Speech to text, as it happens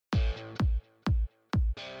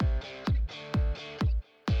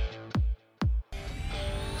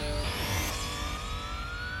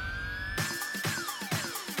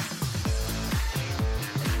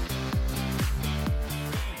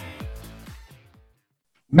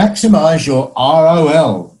Maximize your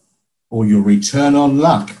ROL, or your return on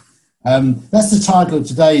luck. That's the title of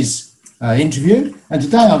today's interview. And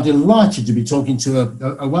today I'm delighted to be talking to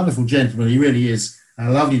a wonderful gentleman. He really is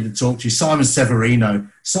lovely to talk to, Simon Severino.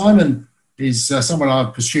 Simon is someone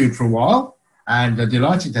I've pursued for a while, and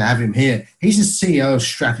delighted to have him here. He's the CEO of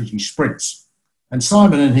Strategy Sprints. And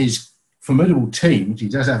Simon and his formidable team, he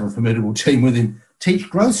does have a formidable team with him, teach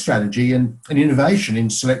growth strategy and innovation in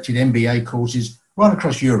selected MBA courses right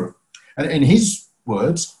across Europe. And in his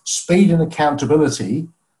words, speed and accountability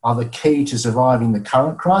are the key to surviving the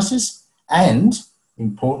current crisis and,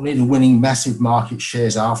 importantly, to winning massive market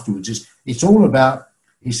shares afterwards. It's all about,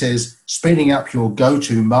 he says, speeding up your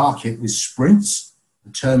go-to market with sprints,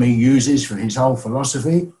 the term he uses for his whole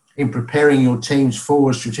philosophy, in preparing your team's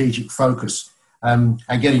forward strategic focus and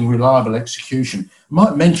getting reliable execution. I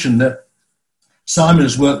might mention that Simon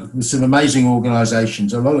has worked with some amazing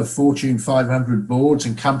organisations, a lot of Fortune 500 boards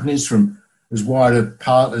and companies from as wide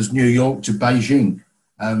apart as New York to Beijing.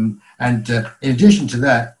 In addition to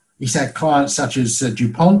that, he's had clients such as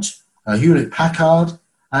DuPont, Hewlett-Packard,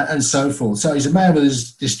 and so forth. So he's a man with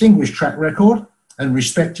a distinguished track record and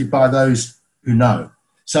respected by those who know.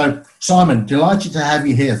 So, Simon, delighted to have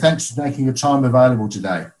you here. Thanks for making your time available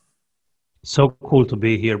today. So cool to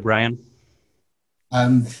be here, Brian.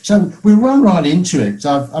 So we'll run right into it.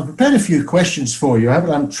 I've prepared a few questions for you. I hope I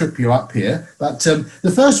don't trip you up here. But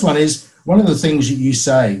the first one is, one of the things that you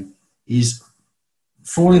say is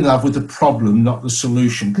fall in love with the problem, not the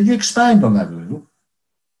solution. Could you expand on that a little?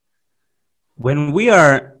 When we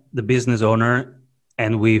are the business owner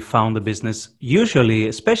and we found the business, usually,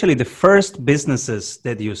 especially the first businesses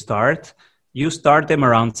that you start them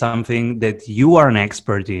around something that you are an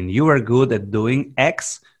expert in. You are good at doing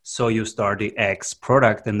X, so you start the X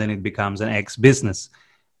product and then it becomes an X business.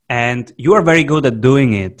 And you are very good at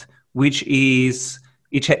doing it, which is,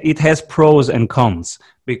 it has pros and cons,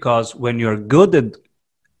 because when you're good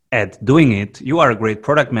at doing it, you are a great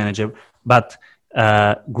product manager, but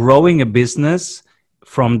growing a business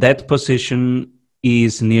from that position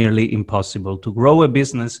is nearly impossible. To grow a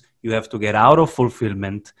business, you have to get out of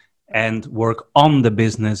fulfillment and work on the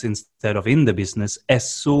business instead of in the business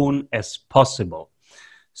as soon as possible.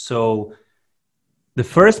 So the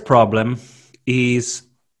first problem is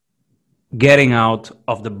getting out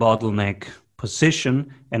of the bottleneck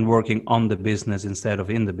position and working on the business instead of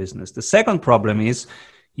in the business. The second problem is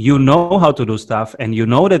you know how to do stuff and you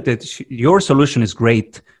know that your solution is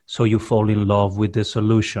great, so you fall in love with the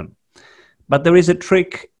solution. But there is a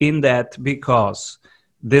trick in that, because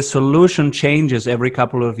the solution changes every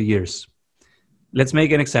couple of years. Let's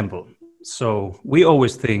make an example. So we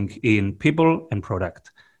always think in people and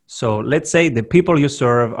product. So let's say the people you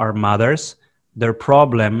serve are mothers. Their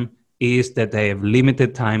problem is that they have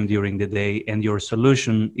limited time during the day, and your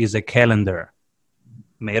solution is a calendar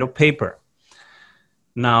made of paper.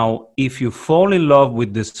 Now, if you fall in love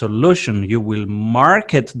with the solution, you will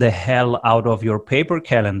market the hell out of your paper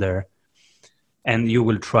calendar and you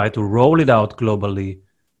will try to roll it out globally.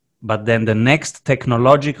 But then the next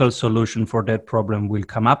technological solution for that problem will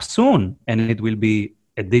come up soon, and it will be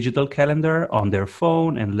a digital calendar on their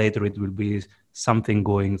phone, and later it will be something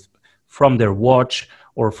going from their watch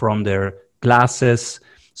or from their glasses.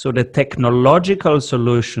 So the technological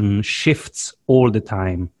solution shifts all the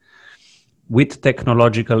time. With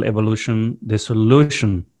technological evolution, the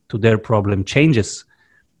solution to their problem changes.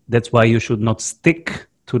 That's why you should not stick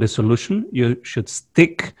to the solution. You should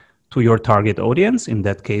stick to your target audience, in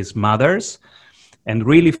that case, mothers, and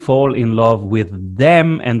really fall in love with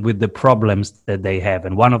them and with the problems that they have.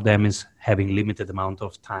 And one of them is having limited amount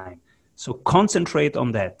of time. So concentrate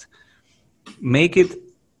on that. Make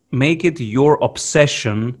it your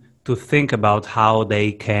obsession to think about how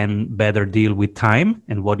they can better deal with time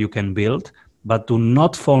and what you can build, but do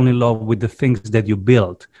not fall in love with the things that you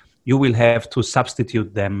build. You will have to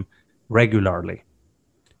substitute them regularly.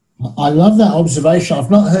 I love that observation.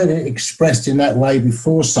 I've not heard it expressed in that way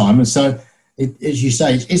before, Simon. So, as you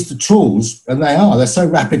say, it's the tools, and they're so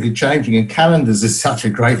rapidly changing, and calendars is such a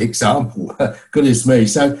great example. Goodness me.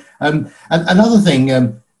 So, and another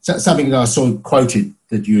thing, something that I saw quoted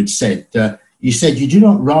that you had said, you said you do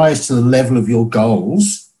not rise to the level of your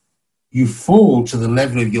goals, you fall to the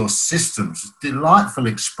level of your systems. Delightful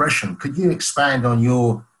expression. Could you expand on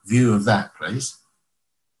your view of that, please?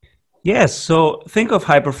 Yes, so think of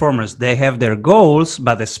high performers. They have their goals,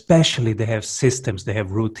 but especially they have systems, they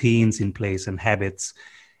have routines in place and habits.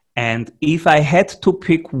 And if I had to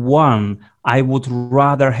pick one, I would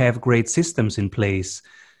rather have great systems in place.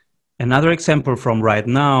 Another example from right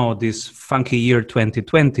now, this funky year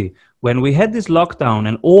 2020, when we had this lockdown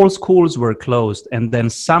and all schools were closed, and then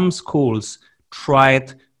some schools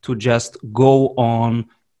tried to just go on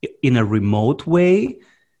in a remote way,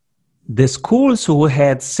 the schools who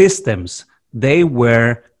had systems, they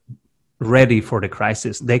were ready for the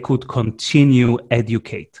crisis. They could continue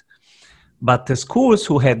educate. But the schools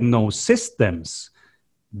who had no systems,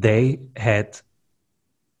 they had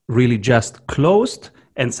really just closed,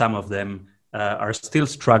 and some of them are still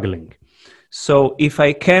struggling. So if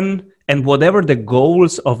I can, and whatever the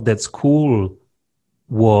goals of that school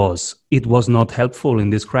was, it was not helpful in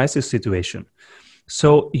this crisis situation.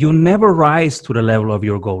 So you never rise to the level of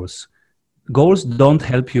your goals. Goals don't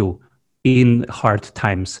help you in hard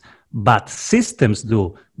times, but systems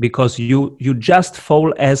do, because you just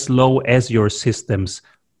fall as low as your systems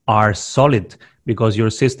are solid, because your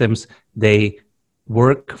systems, they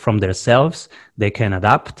work from themselves, they can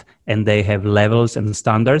adapt, and they have levels and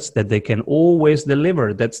standards that they can always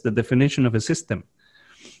deliver. That's the definition of a system.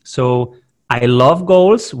 So I love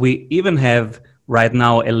goals. We even have right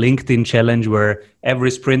now a LinkedIn challenge where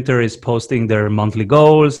every sprinter is posting their monthly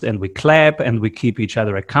goals, and we clap and we keep each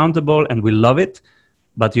other accountable, and we love it.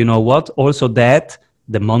 But you know what? Also that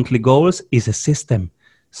the monthly goals is a system.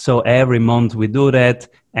 So every month we do that,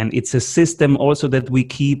 and it's a system also that we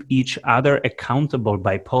keep each other accountable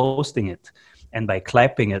by posting it and by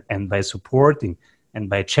clapping it and by supporting and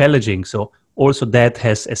by challenging. So also that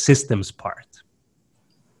has a systems part.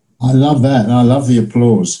 I love that, and I love the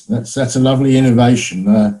applause. That's a lovely innovation.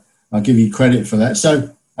 I'll give you credit for that.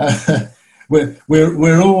 So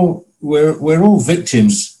we're all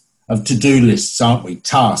victims of to-do lists, aren't we?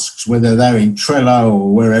 Tasks, whether they're in Trello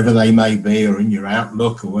or wherever they may be, or in your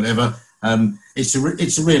Outlook or whatever. It's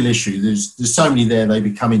a real issue. There's so many there, they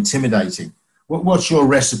become intimidating. What's your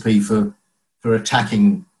recipe for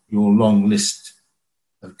attacking your long list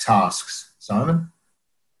of tasks, Simon?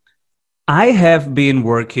 I have been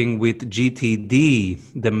working with GTD,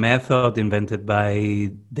 the method invented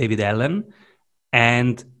by David Allen,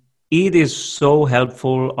 and it is so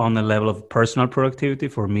helpful on the level of personal productivity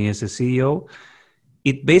for me as a CEO.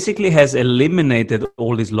 It basically has eliminated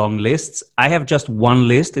all these long lists. I have just one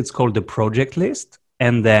list. It's called the project list.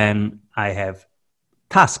 And then I have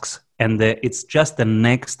tasks, and it's just the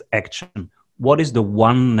next action. What is the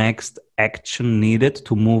one next action needed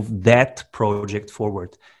to move that project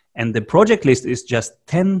forward? And the project list is just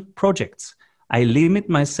 10 projects. I limit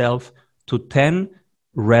myself to 10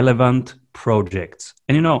 relevant projects.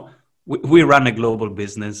 And you know, we run a global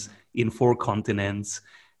business in 4 continents,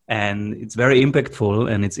 and it's very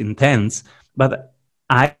impactful and it's intense. But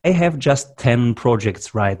I have just 10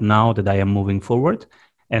 projects right now that I am moving forward.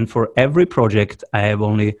 And for every project, I have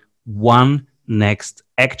only one next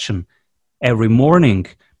action. Every morning,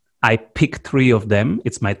 I pick 3 of them.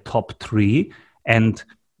 It's my top 3. And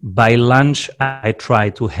by lunch, I try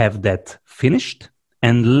to have that finished.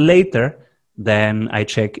 And later, then I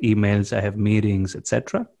check emails, I have meetings,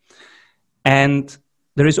 etc. And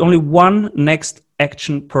there is only one next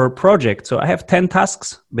action per project. So I have 10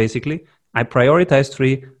 tasks, basically. I prioritize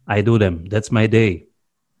 3, I do them. That's my day.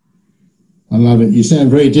 I love it. You sound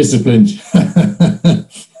very disciplined.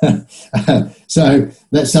 So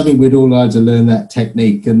that's something we'd all like to learn, that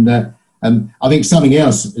technique. And I think something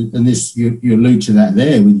else, and this you allude to that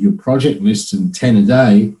there with your project list and 10 a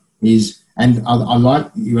day is, and I like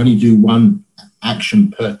you only do one action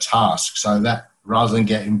per task, so that rather than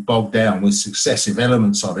getting bogged down with successive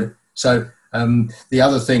elements of it. So the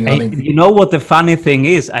other thing, I think, you know what the funny thing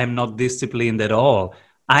is, I'm not disciplined at all.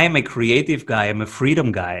 I'm a creative guy. I'm a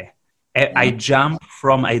freedom guy. I jump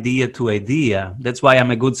from idea to idea. That's why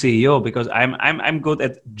I'm a good CEO, because I'm good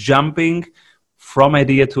at jumping from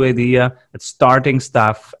idea to idea, at starting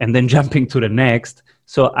stuff and then jumping to the next.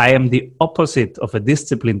 So I am the opposite of a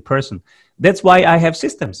disciplined person. That's why I have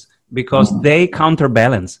systems, because they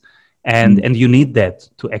counterbalance, and you need that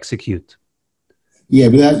to execute. Yeah,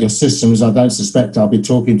 without your systems, I don't suspect I'll be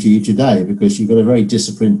talking to you today, because you've got a very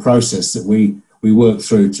disciplined process that we work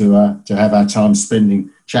through to have our time spending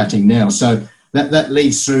chatting now. So that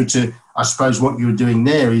leads through to, I suppose, what you're doing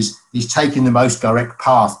there is taking the most direct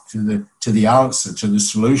path to the answer, to the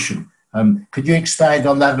solution. Could you expand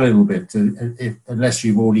on that a little bit, unless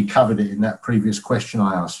you've already covered it in that previous question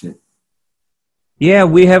I asked you? Yeah,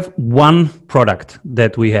 we have one product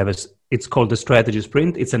that we have. It's called the Strategy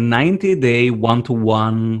Sprint. It's a 90-day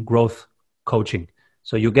one-to-one growth coaching.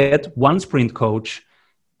 So you get one sprint coach,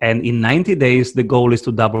 and in 90 days, the goal is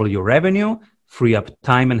to double your revenue, free up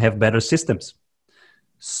time, and have better systems.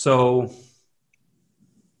 So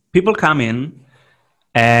people come in,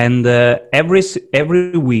 And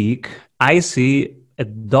every week, I see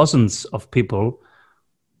dozens of people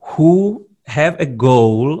who have a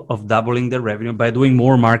goal of doubling their revenue by doing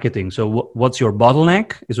more marketing. So what's your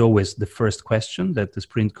bottleneck is always the first question that the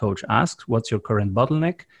sprint coach asks. What's your current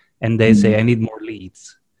bottleneck? And they say, I need more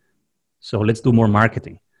leads. So let's do more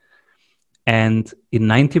marketing. And in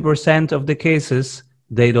 90% of the cases,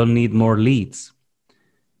 they don't need more leads,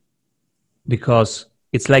 because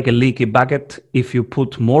it's like a leaky bucket. If you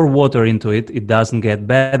put more water into it, it doesn't get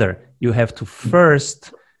better. You have to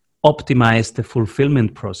first optimize the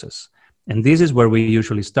fulfillment process. And this is where we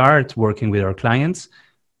usually start working with our clients.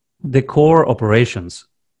 The core operations,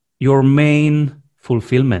 your main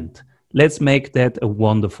fulfillment. Let's make that a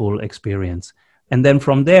wonderful experience. And then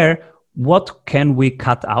from there, what can we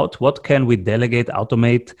cut out? What can we delegate,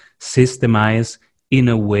 automate, systemize in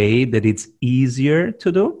a way that it's easier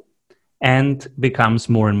to do and becomes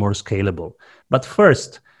more and more scalable? But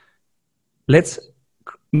first, let's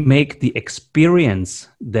make the experience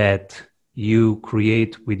that you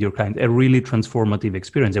create with your client a really transformative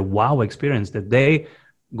experience, a wow experience that they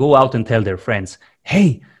go out and tell their friends,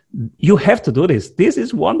 hey, you have to do this. This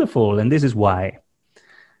is wonderful, and this is why.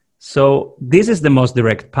 So this is the most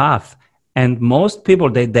direct path. And most people,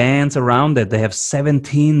 they dance around it. They have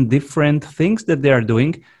 17 different things that they are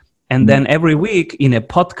doing. And then every week in a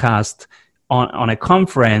podcast, on a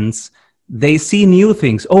conference, they see new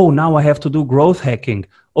things. Oh, now I have to do growth hacking.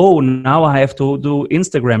 Oh, now I have to do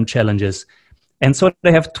Instagram challenges. And so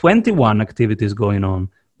they have 21 activities going on,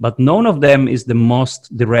 but none of them is the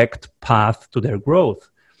most direct path to their growth.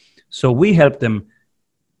 So we help them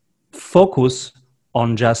focus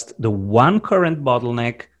on just the one current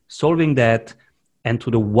bottleneck, solving that, and to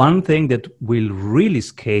the one thing that will really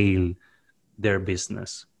scale their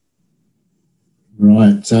business.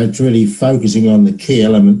 Right. So it's really focusing on the key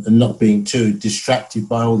element and not being too distracted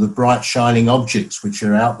by all the bright, shining objects which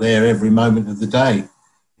are out there every moment of the day.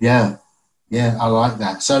 Yeah. Yeah, I like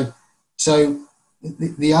that. So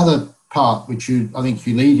the other part which I think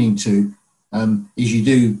you're leading to is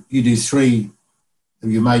you do 3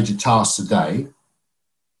 of your major tasks a day.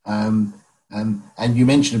 And you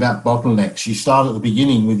mentioned about bottlenecks. You start at the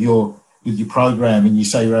beginning with your program and you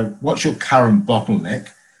say, what's your current bottleneck?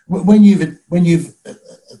 When you've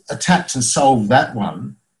attacked and solved that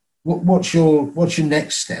one, what's your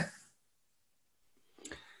next step?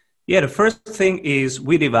 Yeah, the first thing is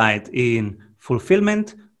we divide in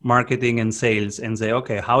fulfillment, marketing, and sales, and say,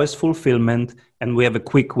 okay, how is fulfillment? And we have a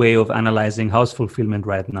quick way of analyzing how's fulfillment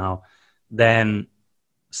right now. Then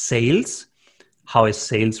sales, how is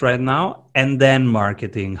sales right now? And then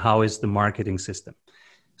marketing, how is the marketing system?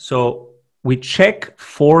 So we check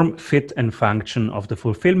form, fit, and function of the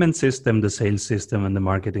fulfillment system, the sales system, and the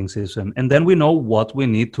marketing system. And then we know what we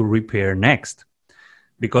need to repair next,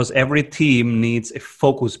 because every team needs a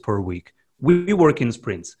focus per week. We work in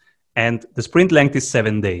sprints, and the sprint length is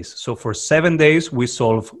 7 days. So for 7 days, we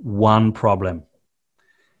solve one problem.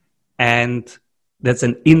 And that's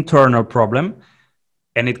an internal problem.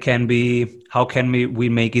 And it can be, how can we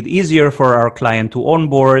make it easier for our client to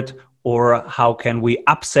onboard? Or how can we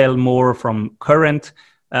upsell more from current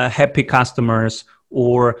happy customers?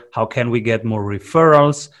 Or how can we get more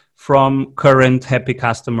referrals from current happy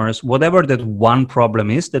customers? Whatever that one problem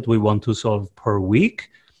is that we want to solve per week,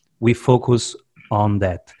 we focus on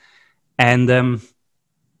that. And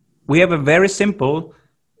we have a very simple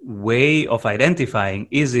way of identifying,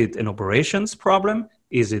 is it an operations problem?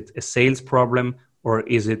 Is it a sales problem? Or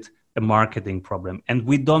is it a marketing problem? And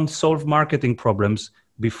we don't solve marketing problems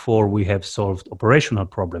before we have solved operational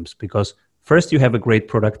problems, because first you have a great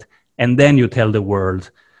product and then you tell the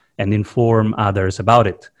world and inform others about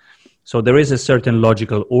it. So there is a certain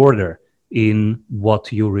logical order in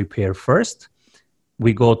what you repair first.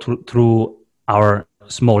 We go through our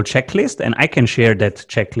small checklist, and I can share that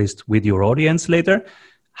checklist with your audience later,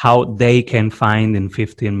 how they can find in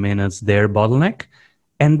 15 minutes their bottleneck,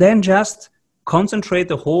 and then just concentrate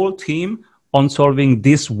the whole team on solving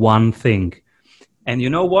this one thing. And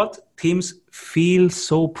you know what? Teams feel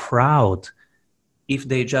so proud if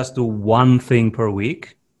they just do one thing per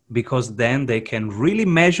week, because then they can really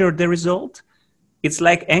measure the result. It's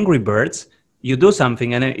like Angry Birds. You do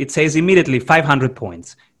something and it says immediately 500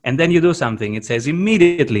 points. And then you do something, it says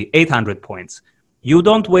immediately 800 points. You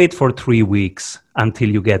don't wait for 3 weeks until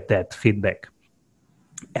you get that feedback.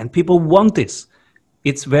 And people want this.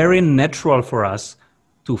 It's very natural for us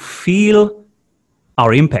to feel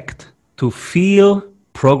our impact, to feel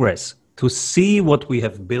progress, to see what we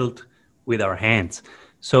have built with our hands.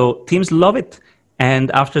 So teams love it.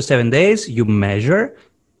 And after 7 days, you measure,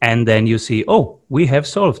 and then you see, oh, we have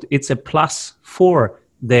solved. It's a +4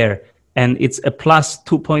 there. And it's a plus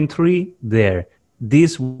 2.3 there.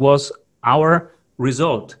 This was our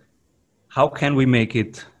result. How can we make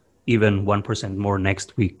it even 1% more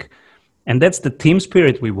next week? And that's the team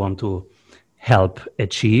spirit we want to help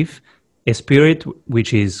achieve, a spirit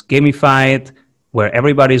which is gamified, where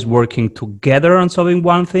everybody is working together on solving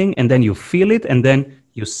one thing, and then you feel it, and then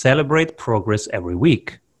you celebrate progress every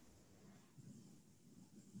week.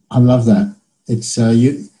 I love that. It's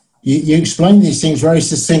you explain these things very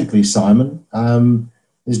succinctly, Simon.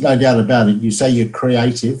 There's no doubt about it. You say you're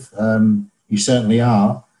creative. You certainly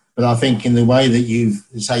are. But I think in the way that you've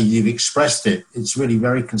expressed it, it's really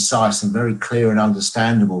very concise and very clear and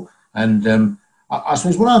understandable. And I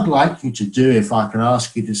suppose what I'd like you to do, if I can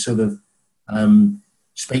ask you to sort of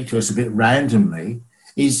speak to us a bit randomly,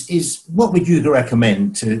 is what would you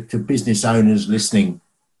recommend to business owners listening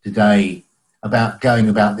today about going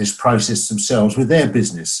about this process themselves with their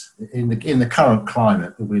business in the current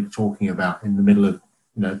climate that we're talking about in the middle of,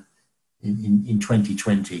 in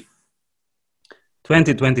 2020?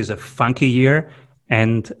 2020 is a funky year,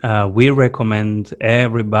 and we recommend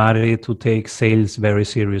everybody to take sales very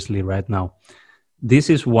seriously right now.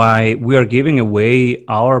 This is why we are giving away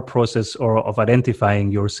our process of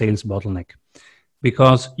identifying your sales bottleneck,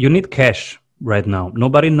 because you need cash right now.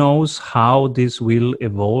 Nobody knows how this will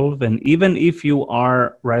evolve, and even if you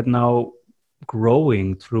are right now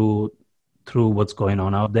growing through what's going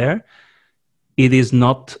on out there, it is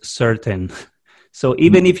not certain. So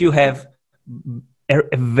even if you have a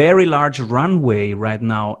very large runway right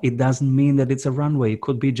now, it doesn't mean that it's a runway. It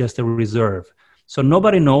could be just a reserve. So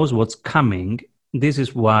nobody knows what's coming. This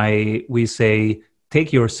is why we say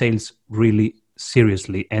take your sales really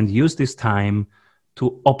seriously and use this time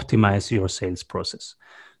to optimize your sales process.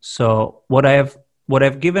 So what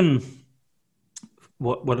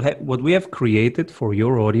we have created for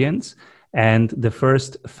your audience, and the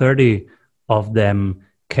first 30 of them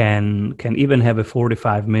can even have a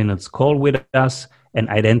 45 minutes call with us and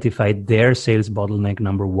identify their sales bottleneck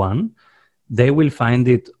number one. They will find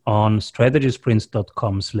it on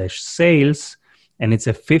strategysprints.com/sales. And it's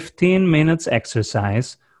a 15 minutes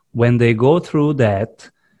exercise. When they go through that,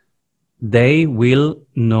 they will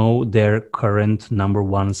know their current number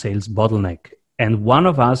one sales bottleneck. And one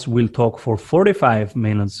of us will talk for 45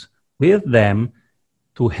 minutes with them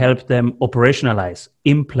to help them operationalize,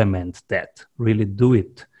 implement that, really do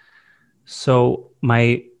it. So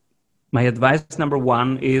my advice number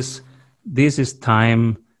one is, this is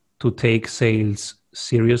time to take sales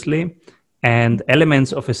seriously. And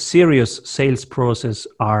elements of a serious sales process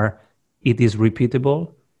are, it is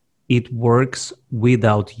repeatable, it works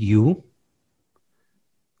without you,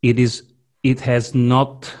 it has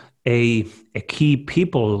not a key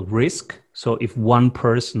people risk. So if one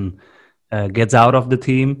person gets out of the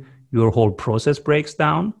team, your whole process breaks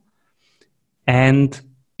down. And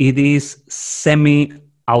it is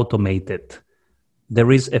semi-automated.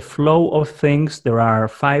 There is a flow of things. There are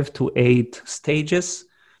 5 to 8 stages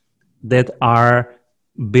that are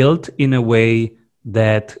built in a way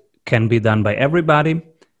that can be done by everybody,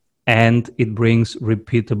 and it brings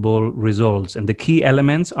repeatable results. And the key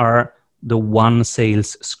elements are the one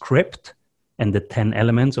sales script and the 10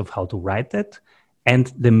 elements of how to write it,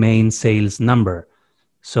 and the main sales number.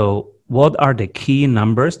 So what are the key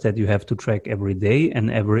numbers that you have to track every day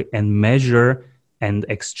and measure and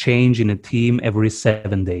exchange in a team every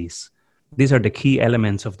 7 days? These are the key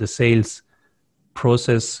elements of the sales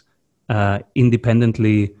process,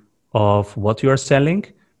 independently of what you are selling.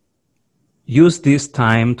 Use this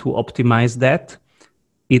time to optimize that.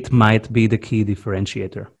 It might be the key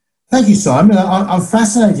differentiator. Thank you, Simon. I'm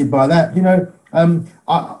fascinated by that.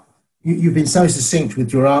 You've been so succinct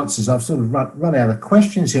with your answers. I've sort of run out of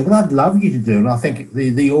questions here. What I'd love you to do, and I think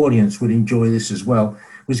the audience would enjoy this as well,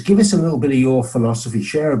 was give us a little bit of your philosophy,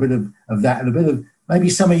 share a bit of that, and a bit of maybe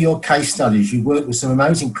some of your case studies. You've worked with some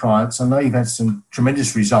amazing clients. I know you've had some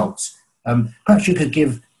tremendous results. Perhaps you could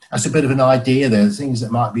give us a bit of an idea there, things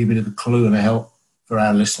that might be a bit of a clue and a help for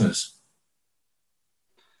our listeners.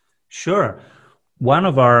 Sure. One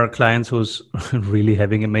of our clients who's really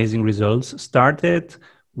having amazing results started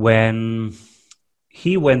when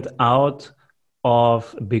he went out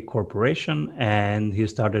of a big corporation and he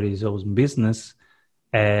started his own business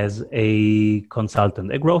as a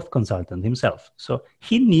consultant, a growth consultant himself. So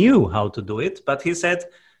he knew how to do it, but he said,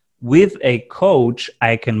 with a coach,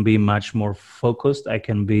 I can be much more focused. I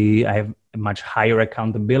have a much higher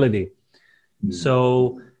accountability. Mm.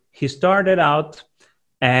 So he started out,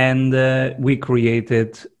 and we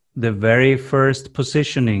created the very first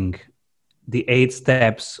positioning, the 8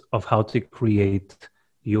 steps of how to create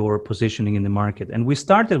your positioning in the market. And we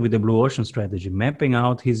started with the Blue Ocean strategy, mapping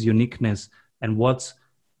out his uniqueness and what's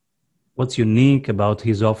unique about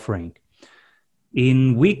his offering.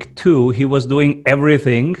 In week 2, he was doing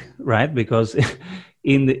everything, right? Because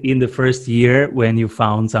in the first year, when you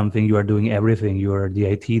found something, you are doing everything. You are the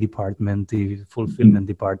IT department, the fulfillment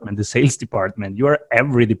department, the sales department. You are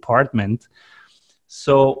every department.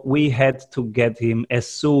 So we had to get him as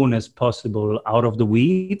soon as possible out of the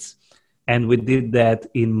weeds. And we did that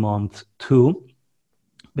in month 2,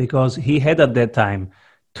 because he had at that time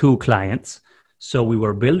 2 clients. So we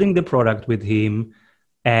were building the product with him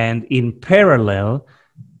and in parallel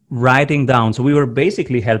writing down. So we were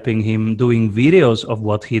basically helping him doing videos of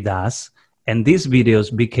what he does. And these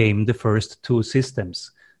videos became the first 2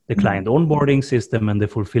 systems, the client onboarding system and the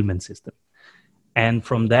fulfillment system. And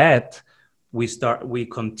from that, we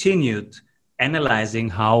continued analyzing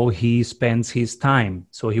how he spends his time.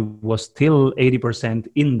 So he was still 80%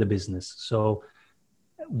 in the business. So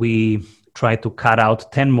we tried to cut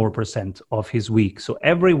out 10% more of his week. So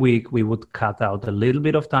every week we would cut out a little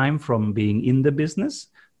bit of time from being in the business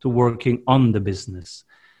to working on the business.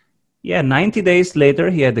 90 days later,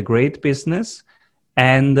 he had a great business,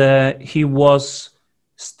 and he was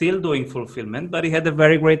still doing fulfillment, but he had a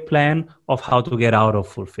very great plan of how to get out of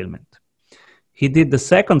fulfillment. He did the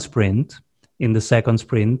second sprint. In the second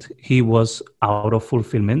sprint, he was out of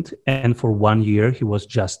fulfillment, and for 1 year, he was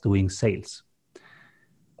just doing sales.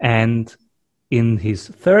 And in his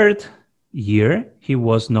third year, he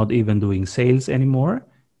was not even doing sales anymore.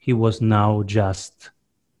 He was now just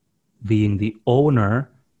being the owner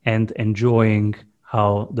and enjoying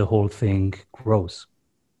how the whole thing grows.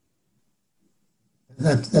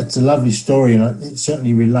 That's a lovely story, and it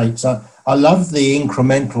certainly relates. I love the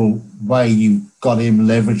incremental way you got him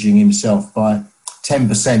leveraging himself by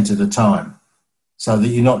 10% at a time, so that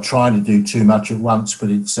you're not trying to do too much at once, but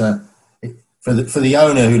it's for the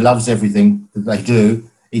owner who loves everything that they do,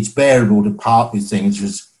 it's bearable to part with things.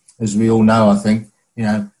 As we all know, I think,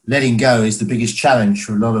 letting go is the biggest challenge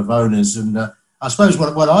for a lot of owners. And I suppose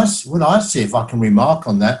what I see, if I can remark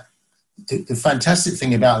on that, the fantastic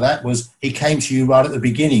thing about that was he came to you right at the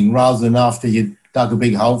beginning rather than after you'd dug a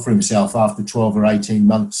big hole for himself after 12 or 18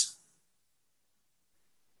 months.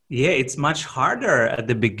 Yeah, it's much harder at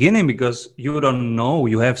the beginning because you don't know.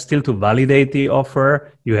 You have still to validate the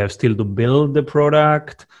offer. You have still to build the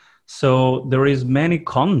product. So there is many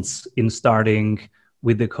cons in starting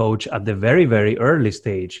with the coach at the very, very early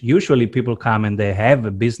stage. Usually people come and they have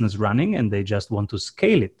a business running and they just want to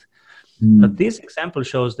scale it. But this example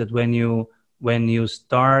shows that when you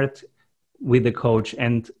start with the coach,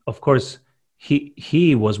 and of course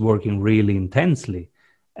he was working really intensely,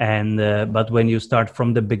 and but when you start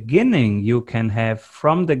from the beginning, you can have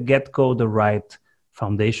from the get-go the right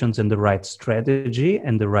foundations and the right strategy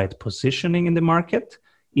and the right positioning in the market.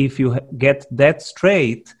 If you get that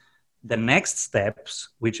straight, the next steps,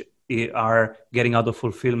 which are getting out of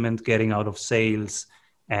fulfillment, getting out of sales,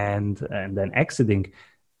 and then exiting,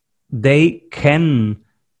 they can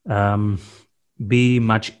be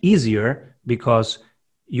much easier because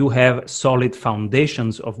you have solid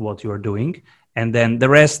foundations of what you're doing. And then the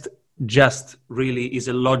rest just really is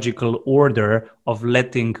a logical order of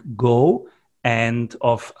letting go and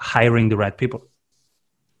of hiring the right people.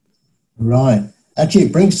 Right. Actually,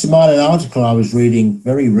 it brings to mind an article I was reading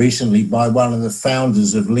very recently by one of the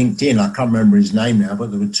founders of LinkedIn. I can't remember his name now,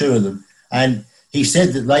 but there were 2 of them. And he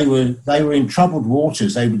said that they were in troubled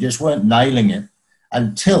waters. They just weren't nailing it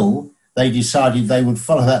until they decided they would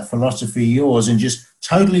follow that philosophy of yours and just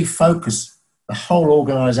totally focus the whole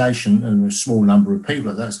organization, and a small number of people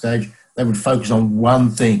at that stage, they would focus on one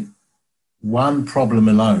thing, one problem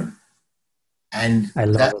alone. And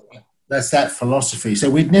that's that philosophy. So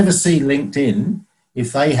we'd never see LinkedIn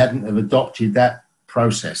if they hadn't have adopted that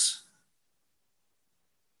process.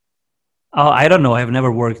 Oh, I don't know. I've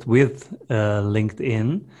never worked with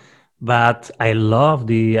LinkedIn, but I love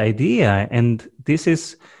the idea, and this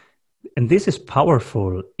is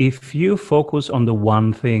powerful. If you focus on the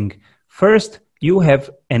one thing, first you have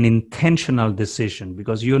an intentional decision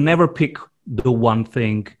because you never pick the one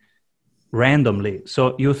thing randomly.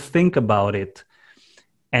 So you think about it,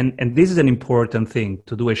 and this is an important thing,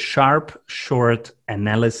 to do a sharp, short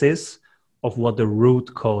analysis of what the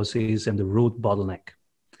root cause is and the root bottleneck.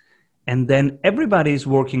 And then everybody is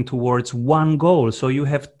working towards one goal. So you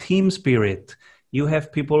have team spirit. You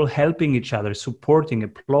have people helping each other, supporting,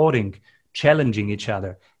 applauding, challenging each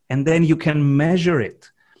other. And then you can measure it.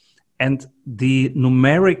 And the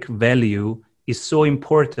numeric value is so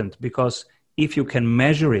important because if you can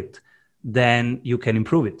measure it, then you can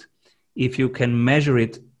improve it. If you can measure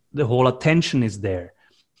it, the whole attention is there.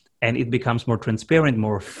 and it becomes more transparent,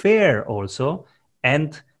 more fair also,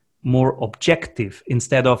 and more objective.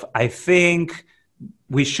 Instead of, I think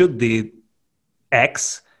we should do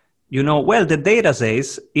X, well, the data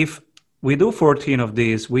says if we do 14 of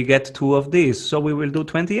these, we get 2 of these, so we will do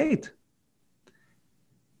 28.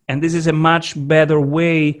 And this is a much better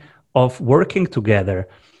way of working together.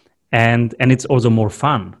 And it's also more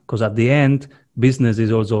fun, because at the end, business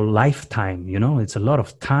is also lifetime, it's a lot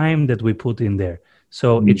of time that we put in there.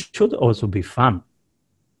 So it should also be fun.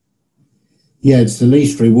 Yeah, it's the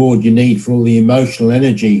least reward you need for all the emotional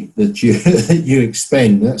energy that you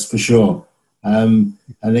expend, that's for sure. And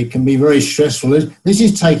it can be very stressful. This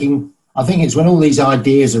is taking, I think it's when all these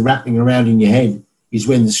ideas are wrapping around in your head is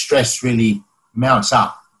when the stress really mounts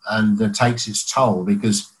up and takes its toll,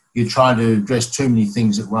 because you're trying to address too many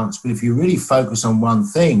things at once. But if you really focus on one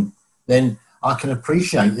thing, then I can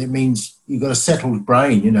appreciate it means you've got a settled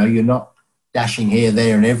brain, you're not dashing here,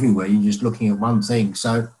 there and everywhere. You're just looking at one thing.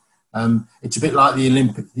 So it's a bit like the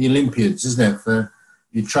Olympiads, isn't it?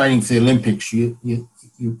 You're training for the Olympics, you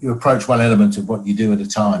approach one element of what you do at a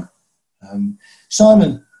time.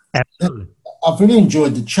 Simon, absolutely. I've really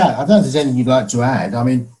enjoyed the chat. I don't know if there's anything you'd like to add. I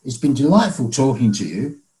mean, it's been delightful talking to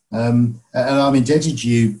you. And I'm indebted to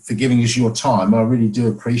you for giving us your time. I really do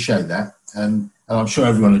appreciate that. And I'm sure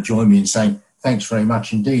everyone will join me in saying thanks very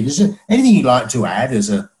much indeed. Is there anything you'd like to add as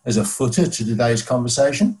a footer to today's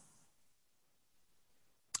conversation?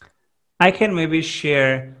 I can maybe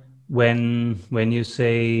share when you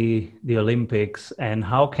say the Olympics, and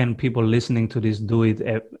how can people listening to this do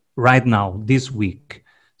it right now, this week.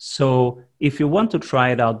 So if you want to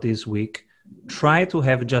try it out this week, try to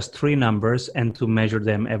have just 3 numbers and to measure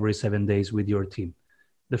them every 7 days with your team.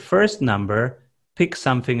 The first number, pick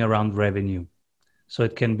something around revenue. So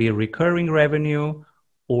it can be recurring revenue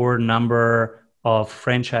or number of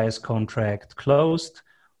franchise contract closed,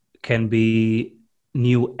 can be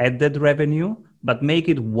new added revenue, but make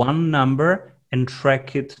it one number and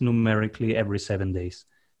track it numerically every 7 days.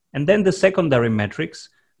 And then the secondary metrics,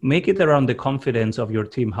 make it around the confidence of your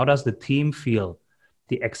team. How does the team feel?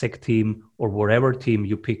 The exec team or whatever team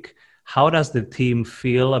you pick. How does the team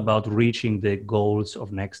feel about reaching the goals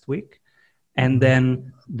of next week? And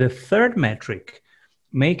then the third metric,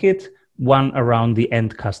 make it one around the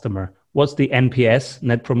end customer. What's the NPS,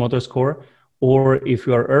 Net Promoter Score? Or if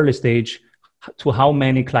you are early stage, to how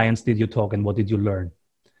many clients did you talk and what did you learn?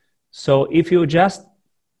 So if you just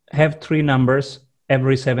have 3 numbers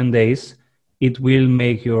every 7 days, it will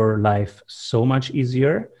make your life so much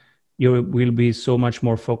easier. You will be so much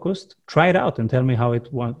more focused. Try it out and tell me how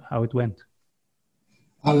it went. I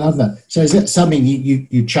love that. So is that something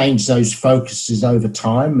you change those focuses over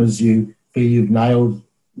time as you feel you've nailed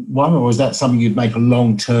one, or is that something you'd make a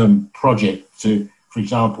long-term project to, for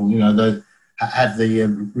example, have the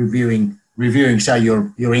reviewing, say,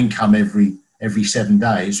 your income every 7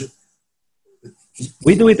 days?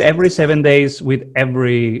 We do it every 7 days with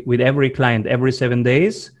every client every 7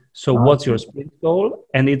 days. So what's your sprint goal?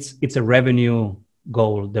 And it's a revenue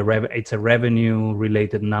goal. It's a revenue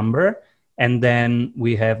related number. And then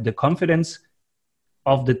we have the confidence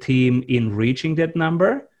of the team in reaching that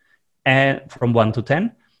number, and from 1 to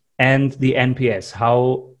 10, and the NPS,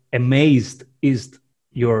 how amazed is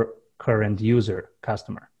your current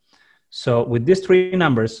customer. So with these 3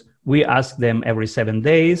 numbers, we ask them every 7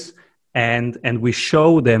 days, and we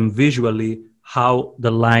show them visually how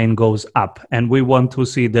the line goes up. And we want to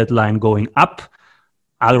see that line going up.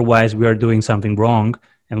 Otherwise, we are doing something wrong,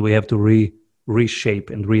 and we have to reshape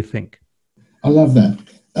and rethink. I love that.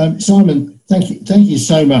 Simon, thank you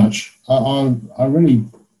so much. I really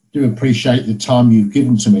do appreciate the time you've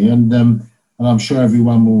given to me, and I'm sure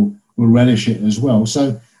everyone will relish it as well.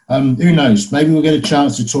 So who knows, maybe we'll get a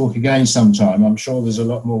chance to talk again sometime. I'm sure there's a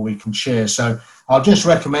lot more we can share. So I'll just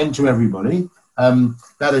recommend to everybody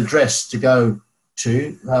that address to go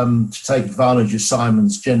to take advantage of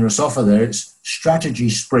Simon's generous offer there. It's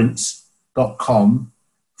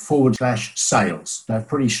strategysprints.com/sales. They're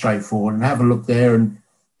pretty straightforward, and have a look there and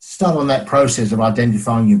start on that process of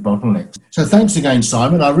identifying your bottlenecks. So thanks again,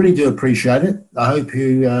 Simon. I really do appreciate it. I hope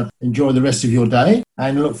you enjoy the rest of your day,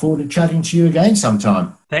 and look forward to chatting to you again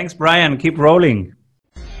sometime. Thanks, Brian. Keep rolling.